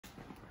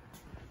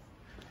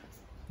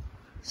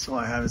So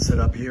I have it set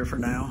up here for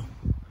now.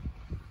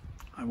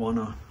 I want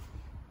to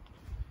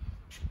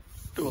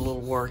do a little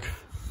work,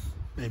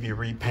 maybe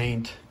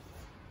repaint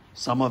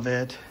some of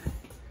it.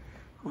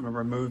 I want to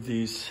remove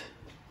these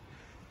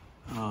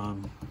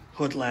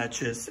hood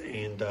latches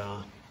and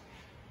the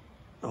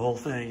whole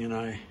thing, and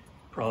I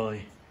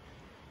probably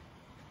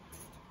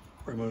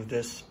remove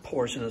this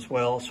portion as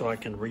well so I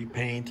can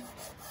repaint.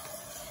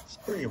 It's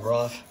pretty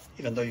rough,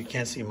 even though you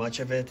can't see much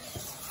of it.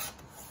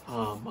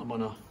 I'm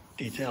gonna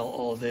detail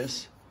all of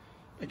this,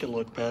 make it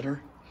look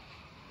better.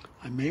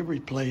 I may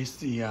replace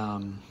the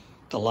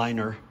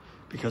liner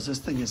because this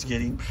thing is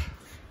getting,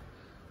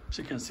 as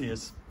you can see,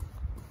 it's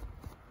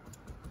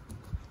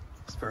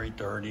very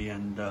dirty,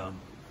 and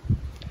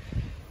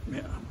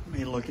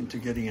may look into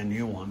getting a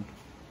new one.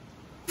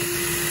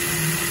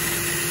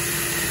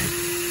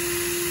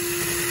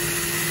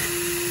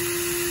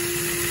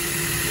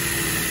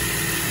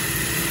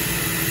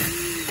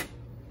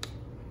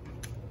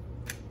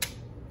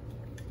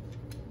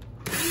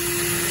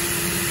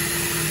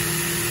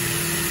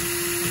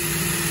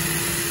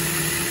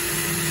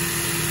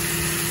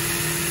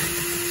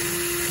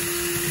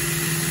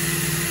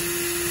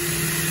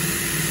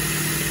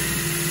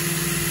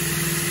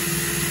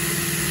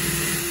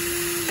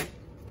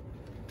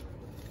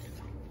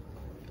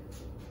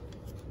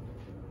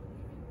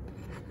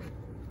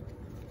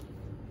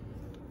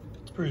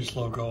 Pretty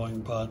slow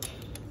going, but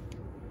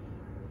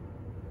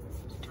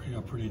it's turning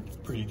out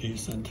pretty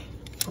decent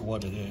for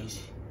what it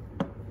is.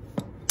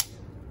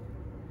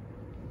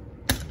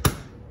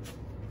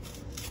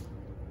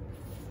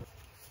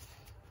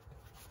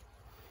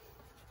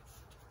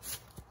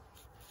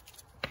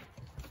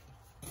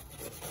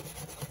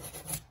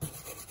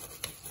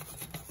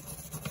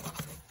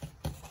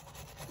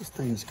 This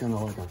thing is kind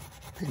of like a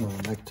pain in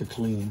the neck to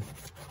clean.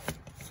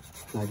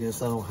 And I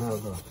guess I don't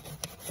have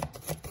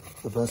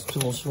the best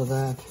tools for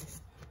that,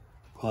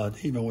 but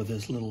even with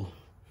this little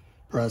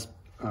brass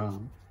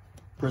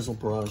bristle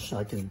brush,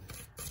 I can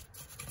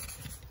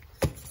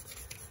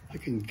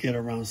get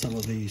around some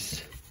of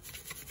these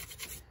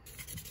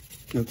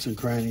nooks and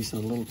crannies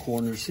and little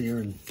corners here,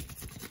 and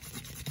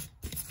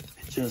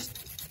it just,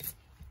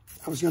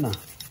 I was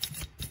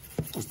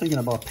thinking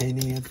about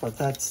painting it, but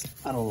I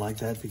don't like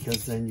that,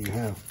 because then you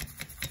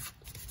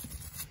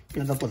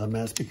end up with a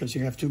mess because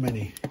you have too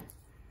many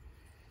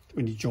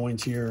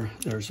joints here.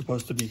 They're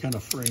supposed to be kind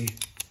of free,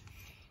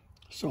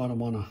 so I don't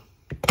want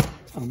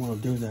to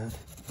do that.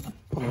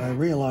 But what I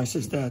realize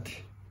is that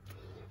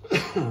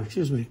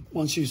excuse me,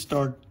 once you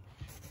start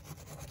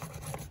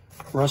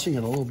brushing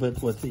it a little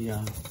bit with the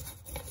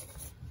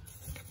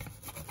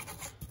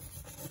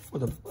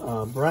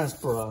brass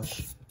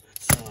brush,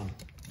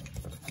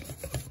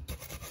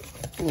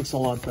 it looks a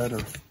lot better.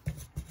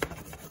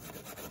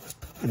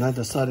 And I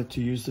decided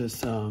to use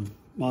this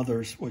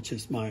Mothers, which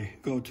is my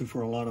go-to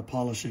for a lot of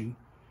polishing,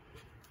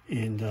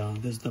 and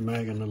this is the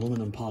mag and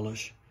aluminum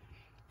polish.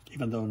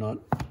 Even though not,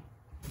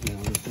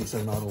 these things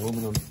are not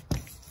aluminum,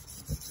 it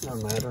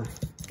doesn't matter.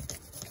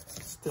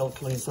 Still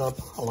cleans up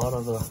a lot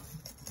of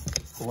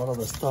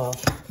the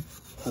stuff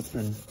that's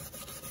been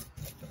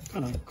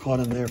kind of caught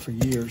in there for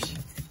years.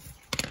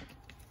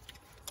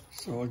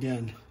 So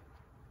again,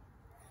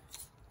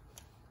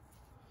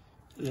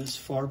 it is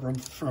far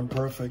from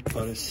perfect,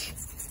 but it's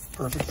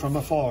perfect from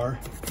afar.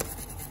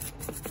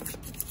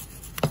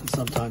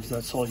 Sometimes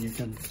that's all you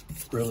can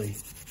really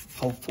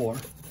hope for.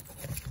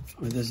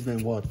 I mean, this has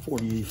been, what,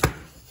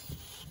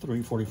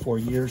 43, 44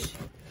 years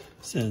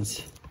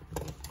since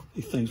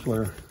these things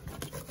were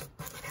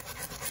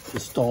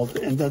installed.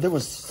 And there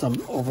was some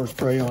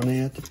overspray on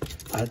it.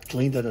 I had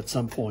cleaned it at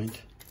some point,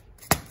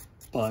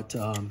 but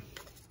it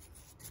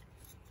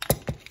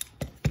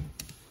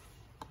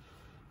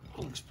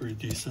looks pretty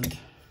decent.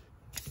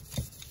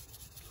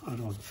 I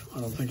don't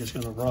think it's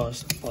gonna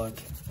rust,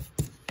 but,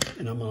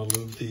 and I'm gonna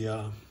lube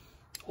the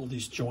all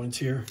these joints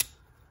here,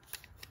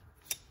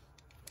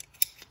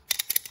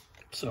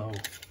 so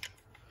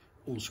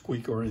won't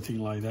squeak or anything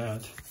like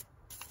that.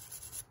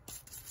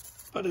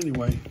 But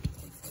anyway,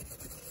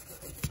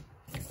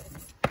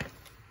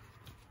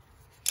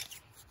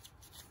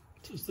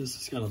 since this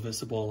is kind of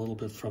visible a little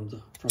bit from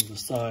the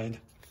side,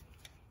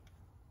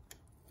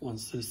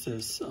 once this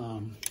is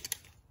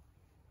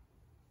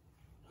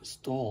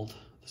installed,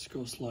 this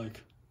goes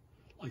like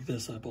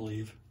this, I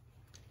believe.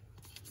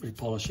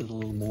 Repolish it a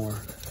little more.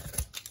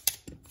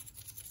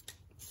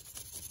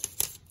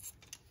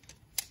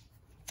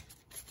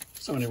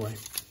 So anyway,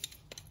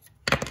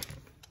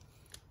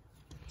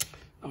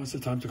 now it's the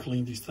time to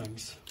clean these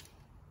things.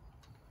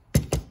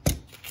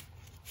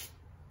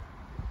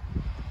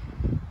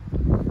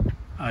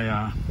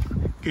 I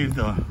gave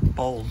the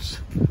bolts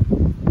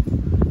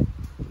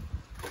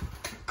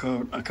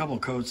a couple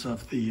coats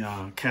of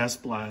the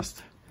Cast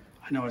Blast.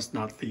 I know it's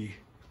not the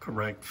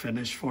correct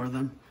finish for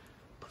them,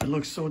 but it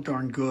looks so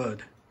darn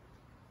good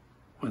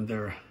when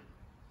they're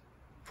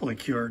fully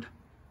cured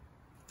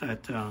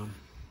that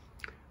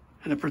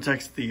and it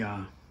protects the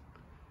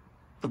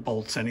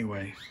bolts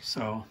anyway.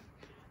 So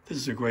this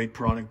is a great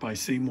product by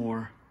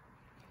Seymour.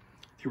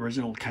 the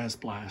original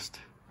cast blast.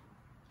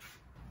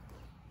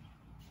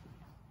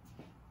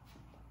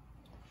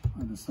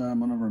 I decided I'm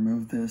going to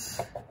remove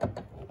this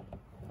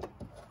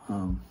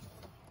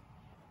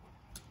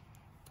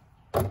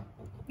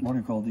what do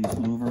you call these,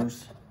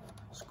 louvers,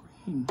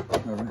 screen,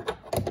 whatever.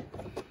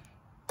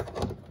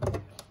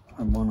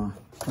 I want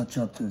to touch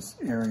up this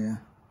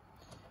area,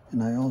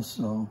 and I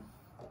also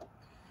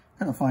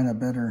gotta find a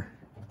better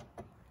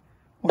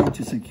way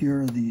to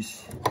secure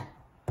these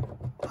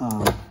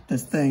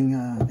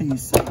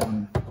these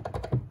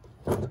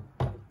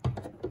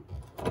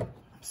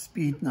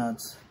speed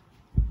nuts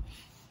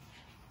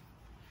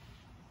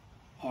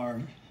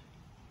are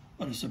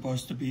what is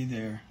supposed to be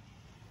there.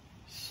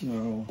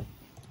 So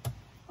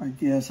I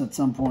guess at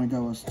some point I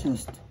was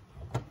just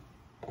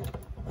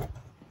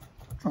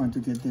trying to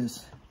get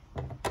this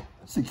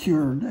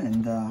secured,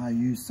 and I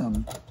used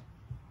some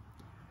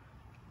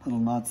little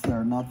nuts that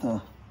are not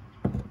the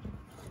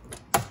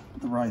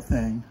right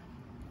thing.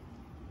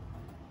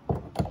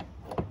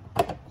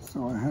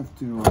 So I have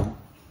to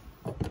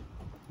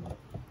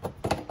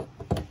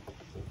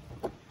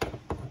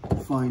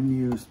find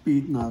new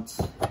speed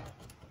nuts.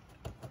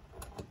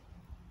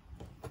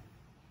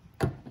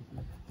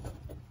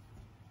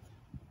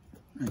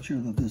 Make sure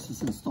that this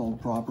is installed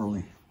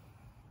properly.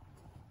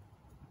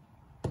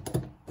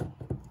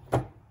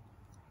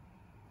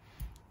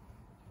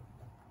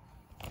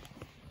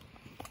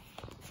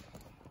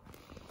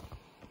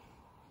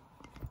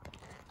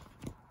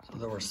 So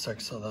there were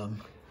 6 of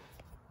them.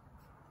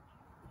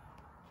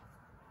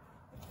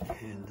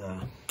 And I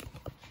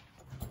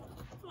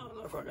don't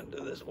know if I can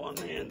do this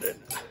one-handed.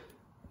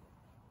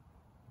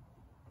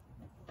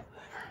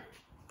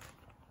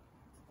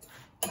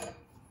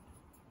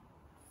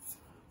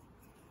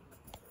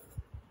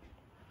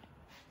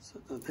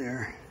 Set that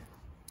there.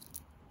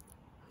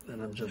 Then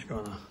I'm just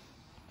gonna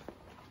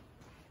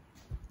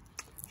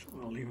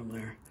leave them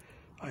there.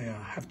 I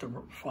have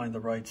to find the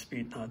right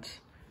speed nuts.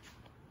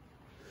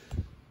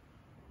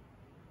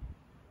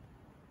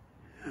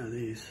 Yeah,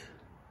 these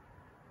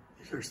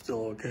are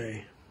still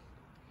okay.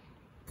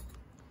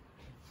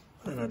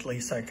 Then at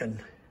least I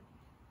can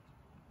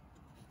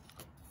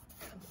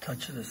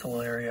touch this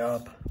whole area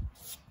up.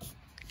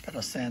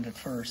 Gotta sand it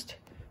first.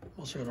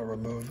 Also gonna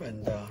remove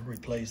and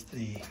replace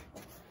the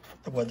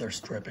weather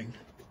stripping.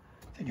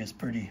 I think it's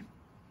pretty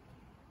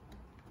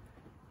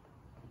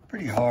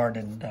hard,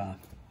 and I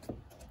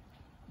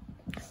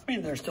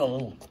mean, there's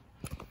still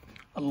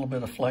a little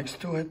bit of flex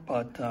to it,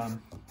 but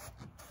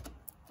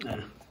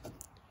yeah,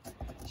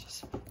 it's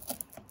just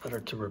better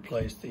to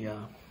replace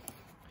the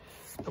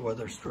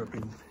weather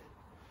stripping.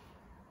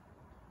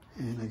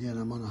 And again,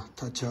 I'm gonna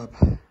touch up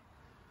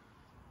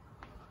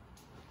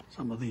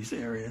some of these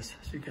areas.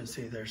 As you can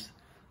see, there's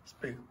this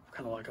big,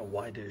 kind of like a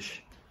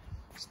whitish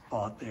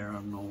spot there. I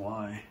don't know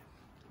why.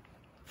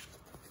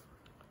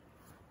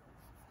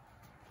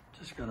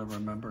 Just gotta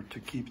remember to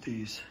keep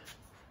these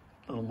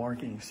little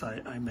markings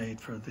I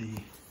made for the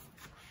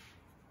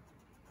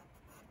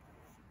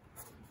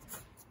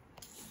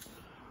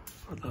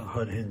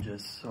hood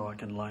hinges, so I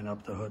can line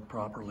up the hood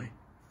properly.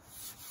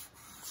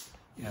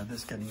 Yeah,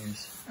 this can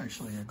use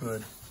actually a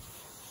good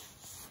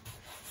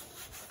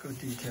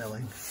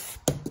detailing.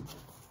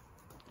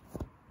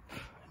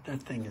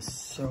 That thing is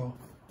so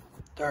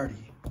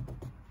dirty.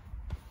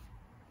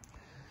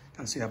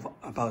 Gotta see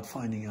about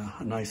finding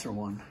a nicer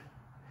one.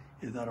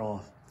 Either that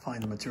or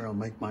find the material and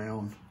make my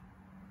own.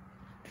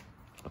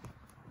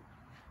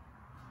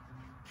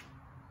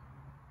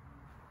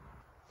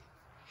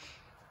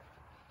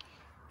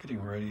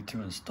 Getting ready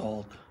to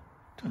install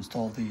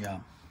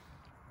the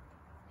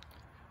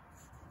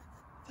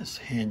this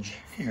hinge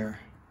here.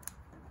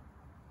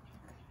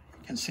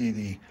 You can see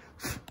the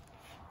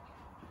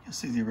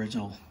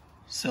original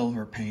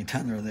silver paint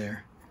under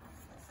there.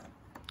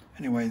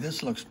 Anyway,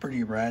 this looks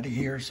pretty ratty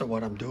here, so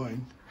what I'm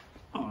doing,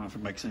 I don't know if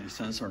it makes any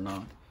sense or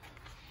not.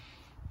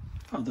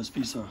 Found this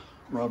piece of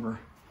rubber.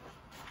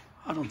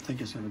 I don't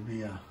think it's going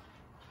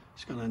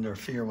to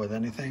interfere with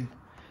anything.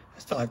 I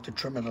still have to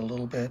trim it a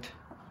little bit,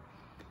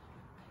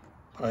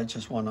 but I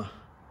just want to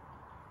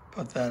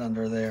put that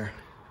under there.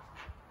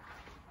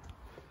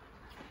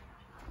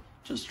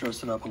 Just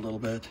dress it up a little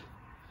bit,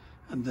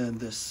 and then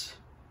this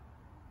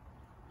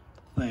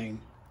thing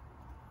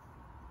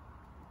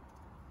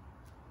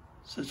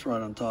sits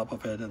right on top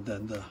of it, and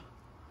then the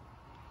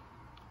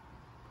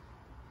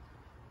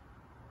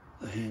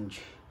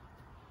hinge.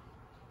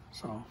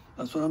 So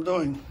that's what I'm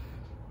doing.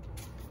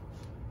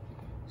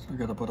 So I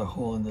gotta put a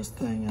hole in this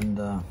thing, and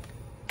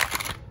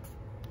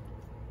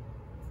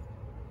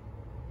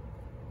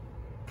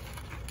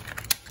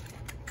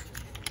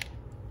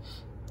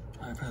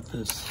I've had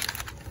this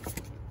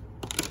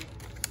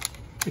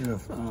bit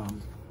of I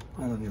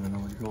don't even know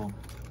what you call them,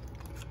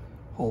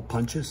 hole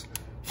punches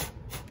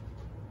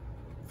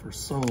for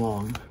so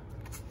long.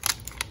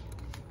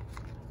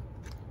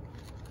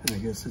 And I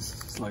guess this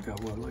is like a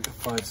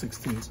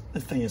 5/16.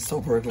 This thing is so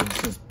brittle,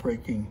 it's just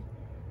breaking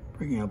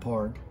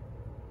apart.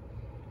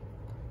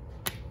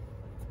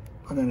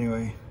 But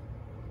anyway,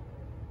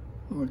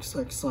 looks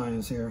like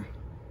science here.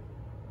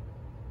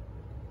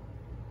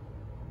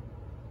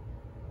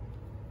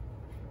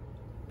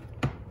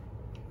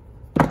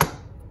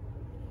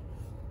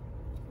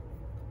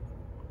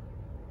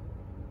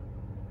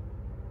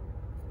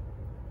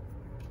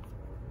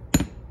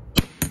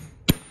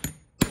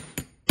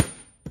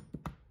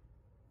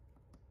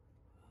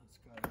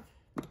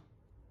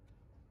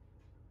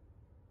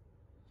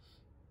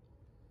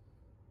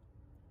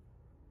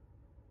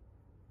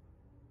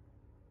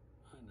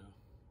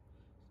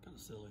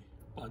 silly,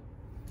 but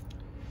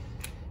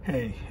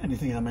hey,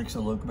 anything that makes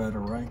it look better,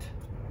 right?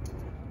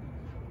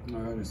 All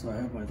right, so I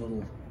have my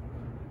little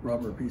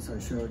rubber piece I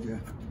showed you.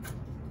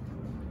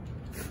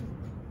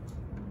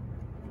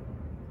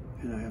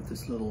 And I have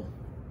this little,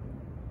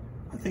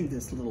 I think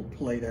this little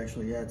plate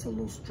actually adds a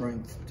little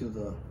strength to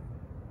the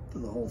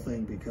whole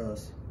thing,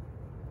 because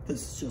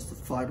this is just a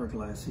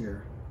fiberglass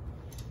here.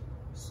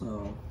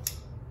 So,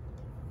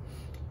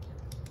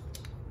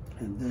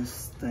 and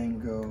this thing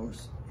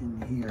goes in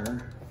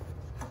here,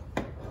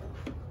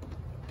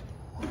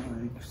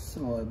 like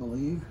so, I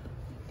believe.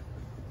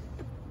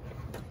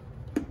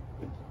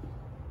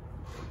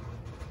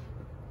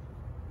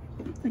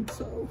 I think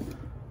so.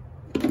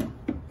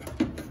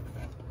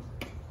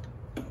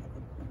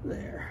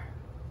 There.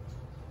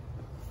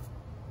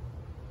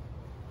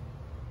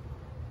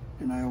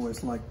 And I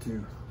always like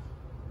to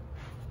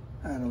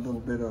add a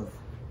little bit of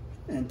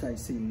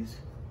anti-seize.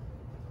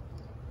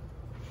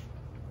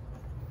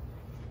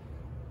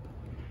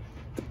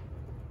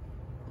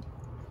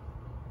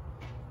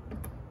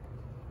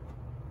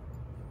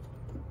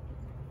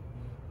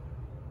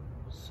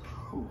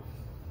 So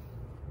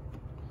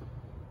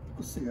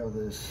let's see how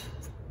this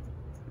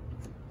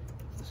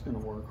is going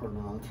to work or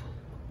not.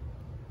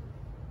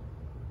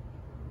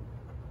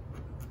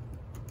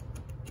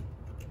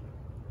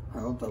 I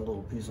hope that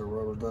little piece of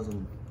rubber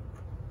doesn't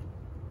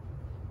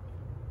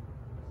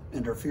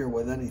interfere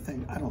with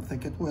anything. I don't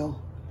think it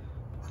will,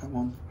 but I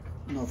won't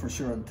know for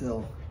sure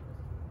until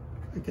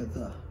I get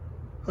the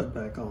hood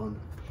back on.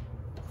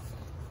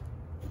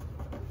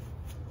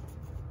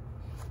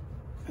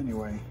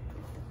 Anyway,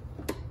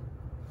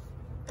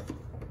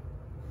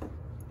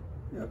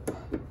 yep.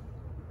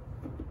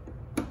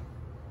 So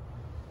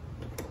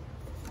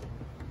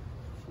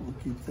we'll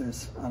keep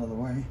this out of the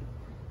way.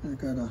 I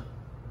gotta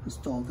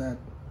install that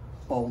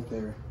bolt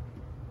there.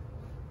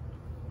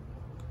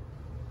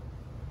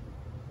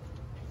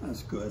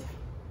 That's good.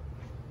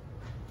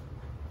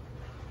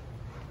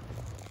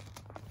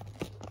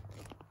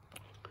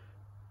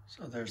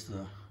 So there's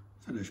the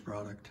finished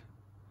product.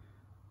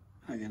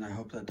 Again, I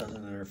hope that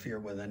doesn't interfere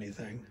with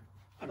anything.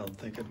 I don't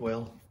think it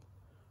will,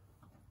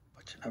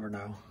 but you never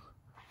know.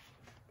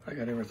 I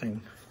got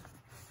everything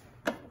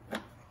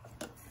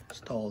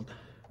installed,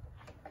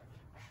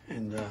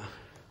 and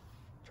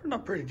turned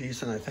out pretty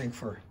decent, I think,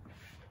 for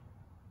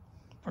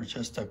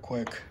just a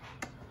quick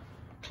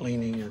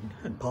cleaning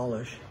and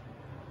polish.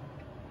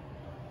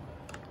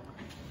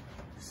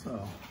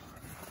 So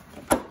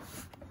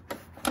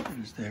it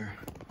is there.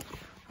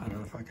 I don't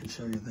know if I can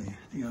show you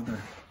the other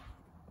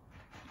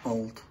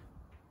bolt.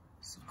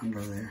 It's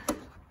under there.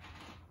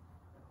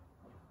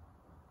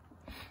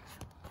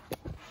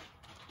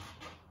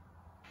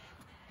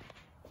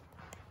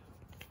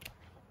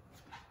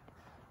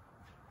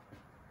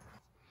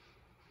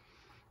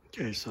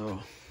 Okay, so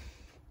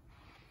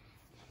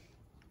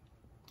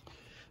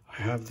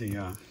I have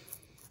the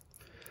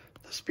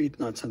speed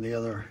nuts and the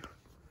other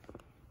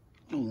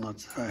little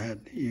nuts that I had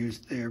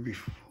used there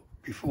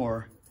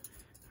before.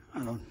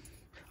 I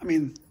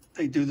mean,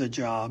 they do the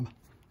job.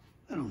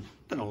 They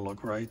don't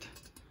look right.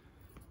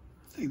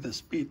 I think the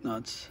speed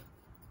nuts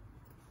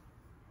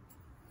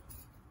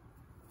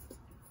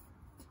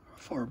are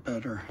far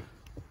better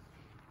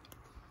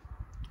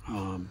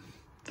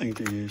thing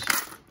to use.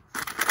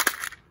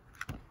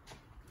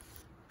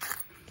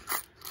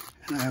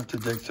 And I have to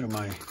dig through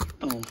my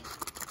little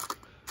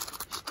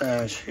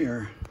stash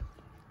here.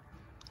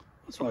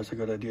 That's why it's a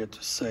good idea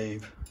to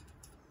save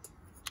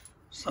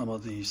some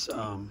of these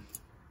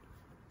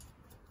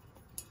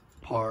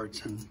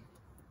parts, and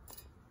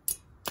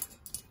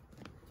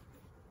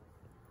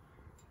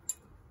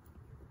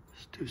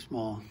it's too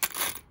small.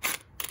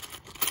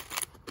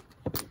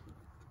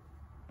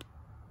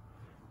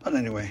 But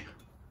anyway,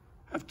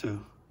 I have to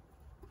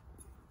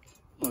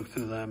look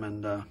through them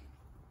and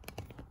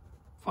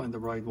find the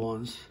right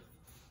ones.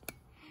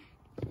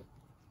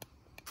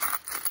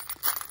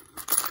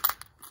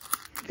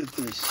 Get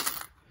this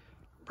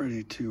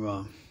ready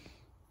to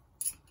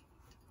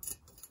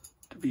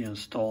be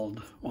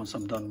installed once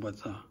I'm done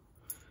with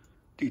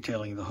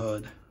detailing the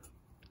hood.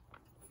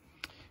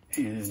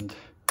 And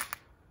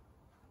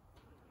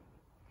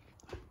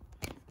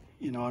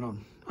you know,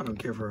 I don't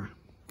care for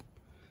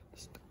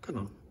this kind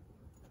of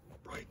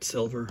bright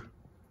silver,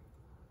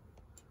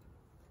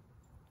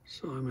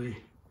 so I may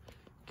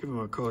give them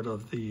a coat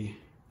of the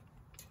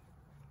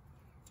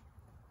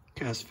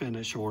cast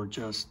finish, or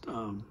just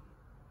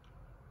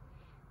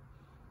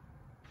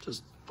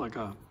like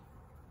a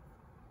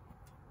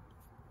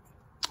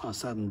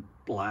satin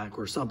black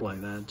or something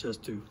like that,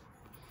 just to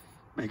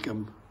make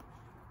them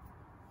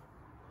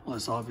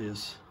less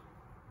obvious.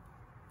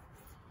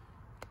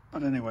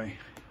 But anyway,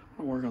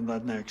 I'll work on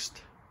that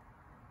next.